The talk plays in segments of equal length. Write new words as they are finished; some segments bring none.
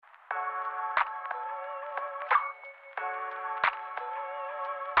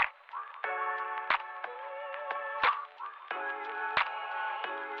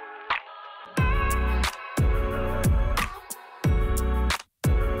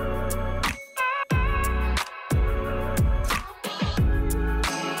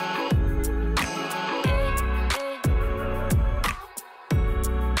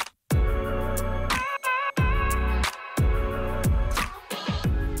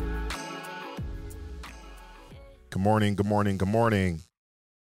Good morning, good morning, good morning.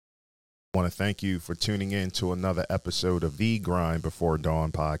 I want to thank you for tuning in to another episode of the Grind Before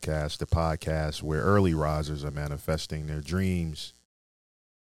Dawn podcast, the podcast where early risers are manifesting their dreams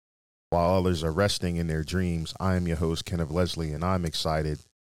while others are resting in their dreams. I am your host, Kenneth Leslie, and I'm excited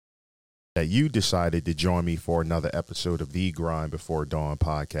that you decided to join me for another episode of the Grind Before Dawn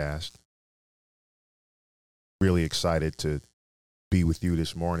podcast. Really excited to be with you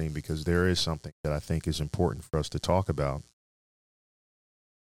this morning because there is something that I think is important for us to talk about.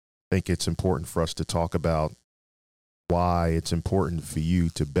 I think it's important for us to talk about why it's important for you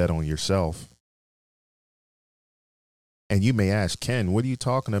to bet on yourself. And you may ask, Ken, what are you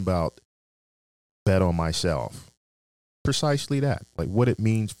talking about? Bet on myself. Precisely that, like what it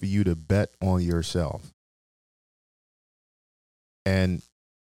means for you to bet on yourself. And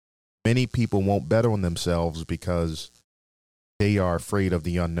many people won't bet on themselves because they are afraid of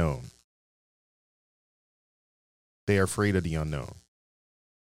the unknown. They are afraid of the unknown.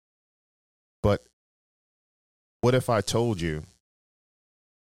 But what if I told you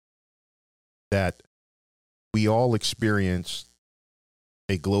that we all experienced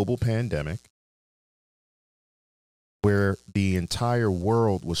a global pandemic where the entire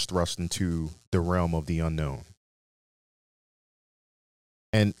world was thrust into the realm of the unknown?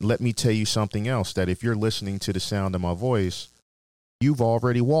 And let me tell you something else, that if you're listening to the sound of my voice, you've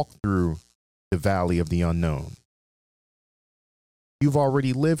already walked through the valley of the unknown. You've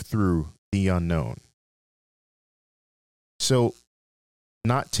already lived through the unknown. So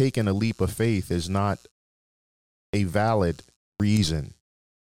not taking a leap of faith is not a valid reason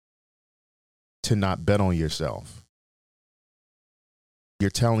to not bet on yourself. You're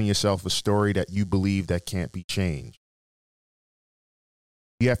telling yourself a story that you believe that can't be changed.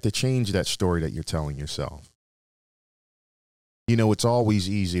 You have to change that story that you're telling yourself. You know, it's always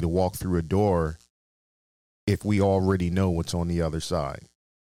easy to walk through a door if we already know what's on the other side.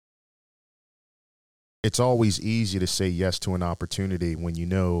 It's always easy to say yes to an opportunity when you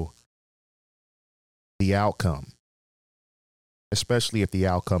know the outcome, especially if the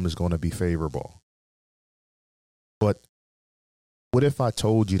outcome is going to be favorable. But what if I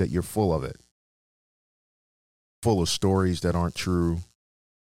told you that you're full of it? Full of stories that aren't true,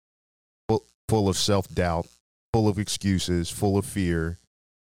 full of self-doubt, full of excuses, full of fear,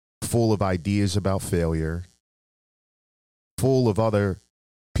 full of ideas about failure, full of other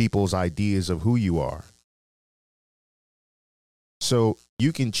people's ideas of who you are. So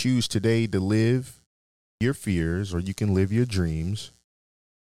you can choose today to live your fears or you can live your dreams.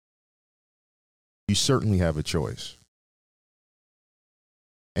 You certainly have a choice.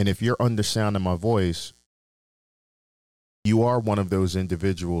 And if you're under sound of my voice, you are one of those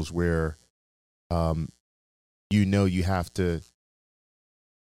individuals where you know you have to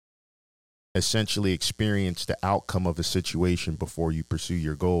essentially experience the outcome of a situation before you pursue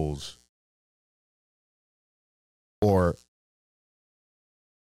your goals. Or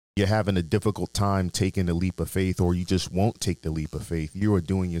you're having a difficult time taking the leap of faith, or you just won't take the leap of faith. You are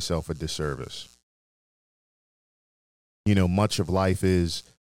doing yourself a disservice. You know, much of life is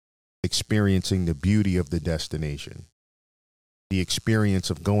experiencing the beauty of the destination, the experience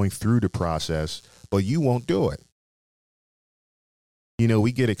of going through the process, but you won't do it. You know,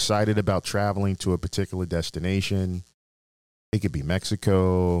 we get excited about traveling to a particular destination. It could be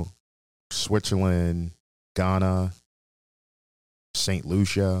Mexico, Switzerland, Ghana, St.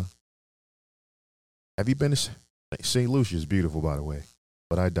 Lucia. Have you been to St. Lucia? Is beautiful, by the way,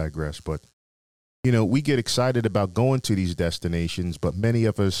 but I digress. But, you know, we get excited about going to these destinations, but many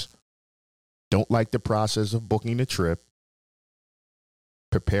of us don't like the process of booking the trip,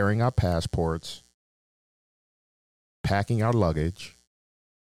 preparing our passports, packing our luggage,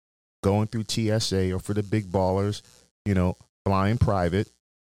 going through TSA, or for the big ballers, you know, flying private.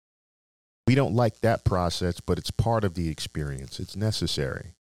 We don't like that process, but it's part of the experience. It's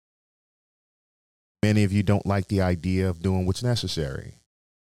necessary. Many of you don't like the idea of doing what's necessary.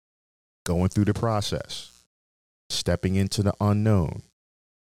 Going through the process, stepping into the unknown,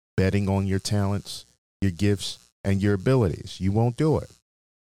 betting on your talents, your gifts, and your abilities. You won't do it.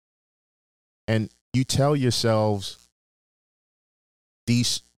 And you tell yourselves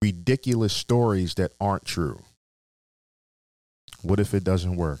these ridiculous stories that aren't true. What if it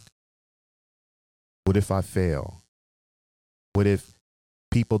doesn't work? What if I fail? What if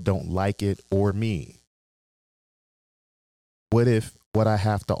people don't like it or me? What if what I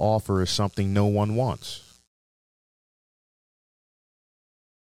have to offer is something no one wants?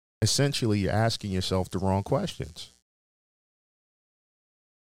 Essentially, you're asking yourself the wrong questions.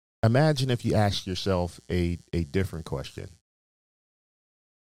 Imagine if you ask yourself a different question.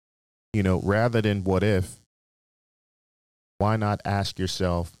 You know, rather than what if, Why not ask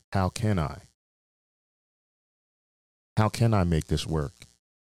yourself, how can I? How can I make this work?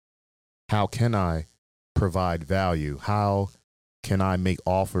 How can I provide value? How can I make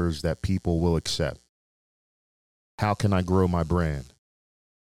offers that people will accept? How can I grow my brand?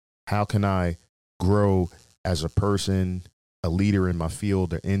 How can I grow as a person, a leader in my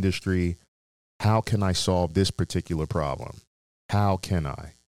field or industry? How can I solve this particular problem? How can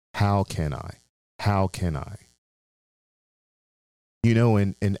I? How can I? How can I? You know,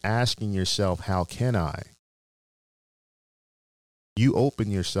 in asking yourself, how can I? You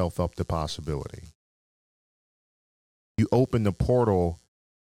open yourself up to possibility. You open the portal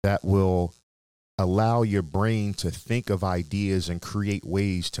that will allow your brain to think of ideas and create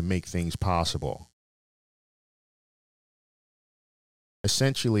ways to make things possible.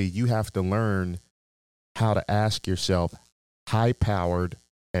 Essentially, you have to learn how to ask yourself high-powered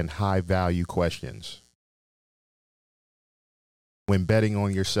and high-value questions. When betting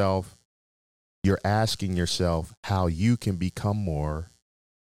on yourself, you're asking yourself how you can become more,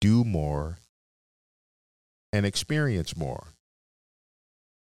 do more, and experience more.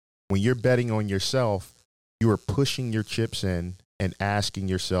 When you're betting on yourself, you are pushing your chips in and asking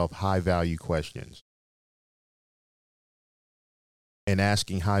yourself high-value questions. And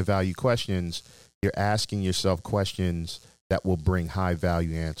asking high-value questions, you're asking yourself questions that will bring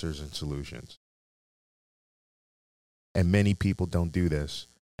high-value answers and solutions. And many people don't do this,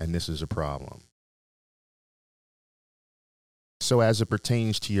 and this is a problem. So as it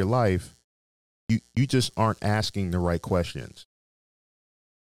pertains to your life, you just aren't asking the right questions.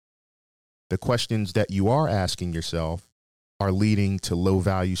 The questions that you are asking yourself are leading to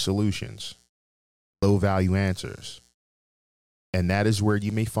low-value solutions, low-value answers. And that is where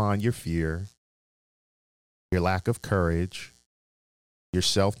you may find your fear, your lack of courage, your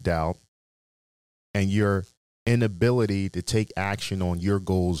self-doubt, and your inability to take action on your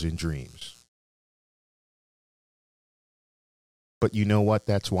goals and dreams. But you know what?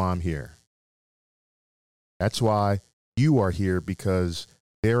 That's why I'm here. That's why you are here, because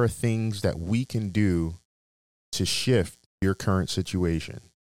there are things that we can do to shift your current situation.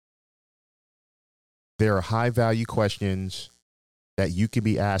 There are high-value questions that you can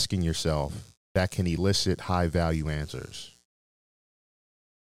be asking yourself that can elicit high-value answers.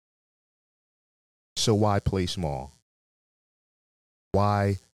 So why play small?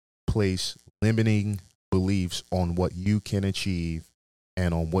 Why place limiting beliefs on what you can achieve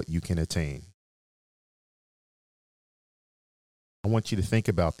and on what you can attain? I want you to think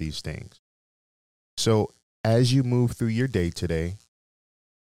about these things. So as you move through your day today,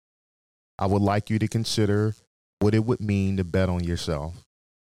 I would like you to consider what it would mean to bet on yourself,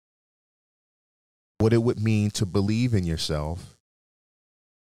 what it would mean to believe in yourself,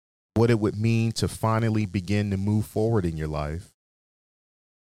 what it would mean to finally begin to move forward in your life.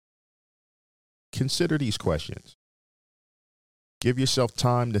 Consider these questions. Give yourself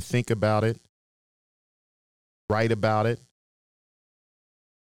time to think about it, write about it,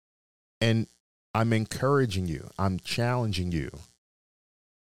 and I'm encouraging you, I'm challenging you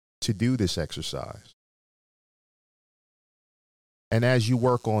to do this exercise. And as you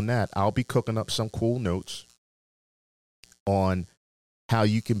work on that, I'll be cooking up some cool notes on how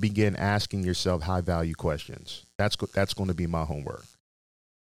you can begin asking yourself high-value questions. That's going to be my homework,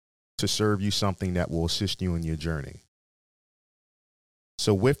 to serve you something that will assist you in your journey.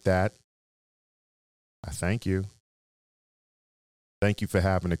 So with that, I thank you. Thank you for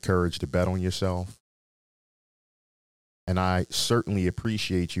having the courage to bet on yourself. And I certainly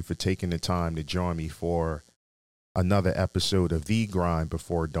appreciate you for taking the time to join me for another episode of the Grind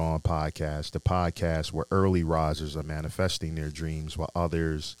Before Dawn podcast, the podcast where early risers are manifesting their dreams while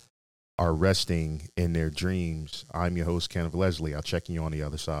others are resting in their dreams. I'm your host, Kenneth Leslie. I'll check you on the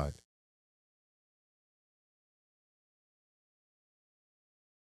other side.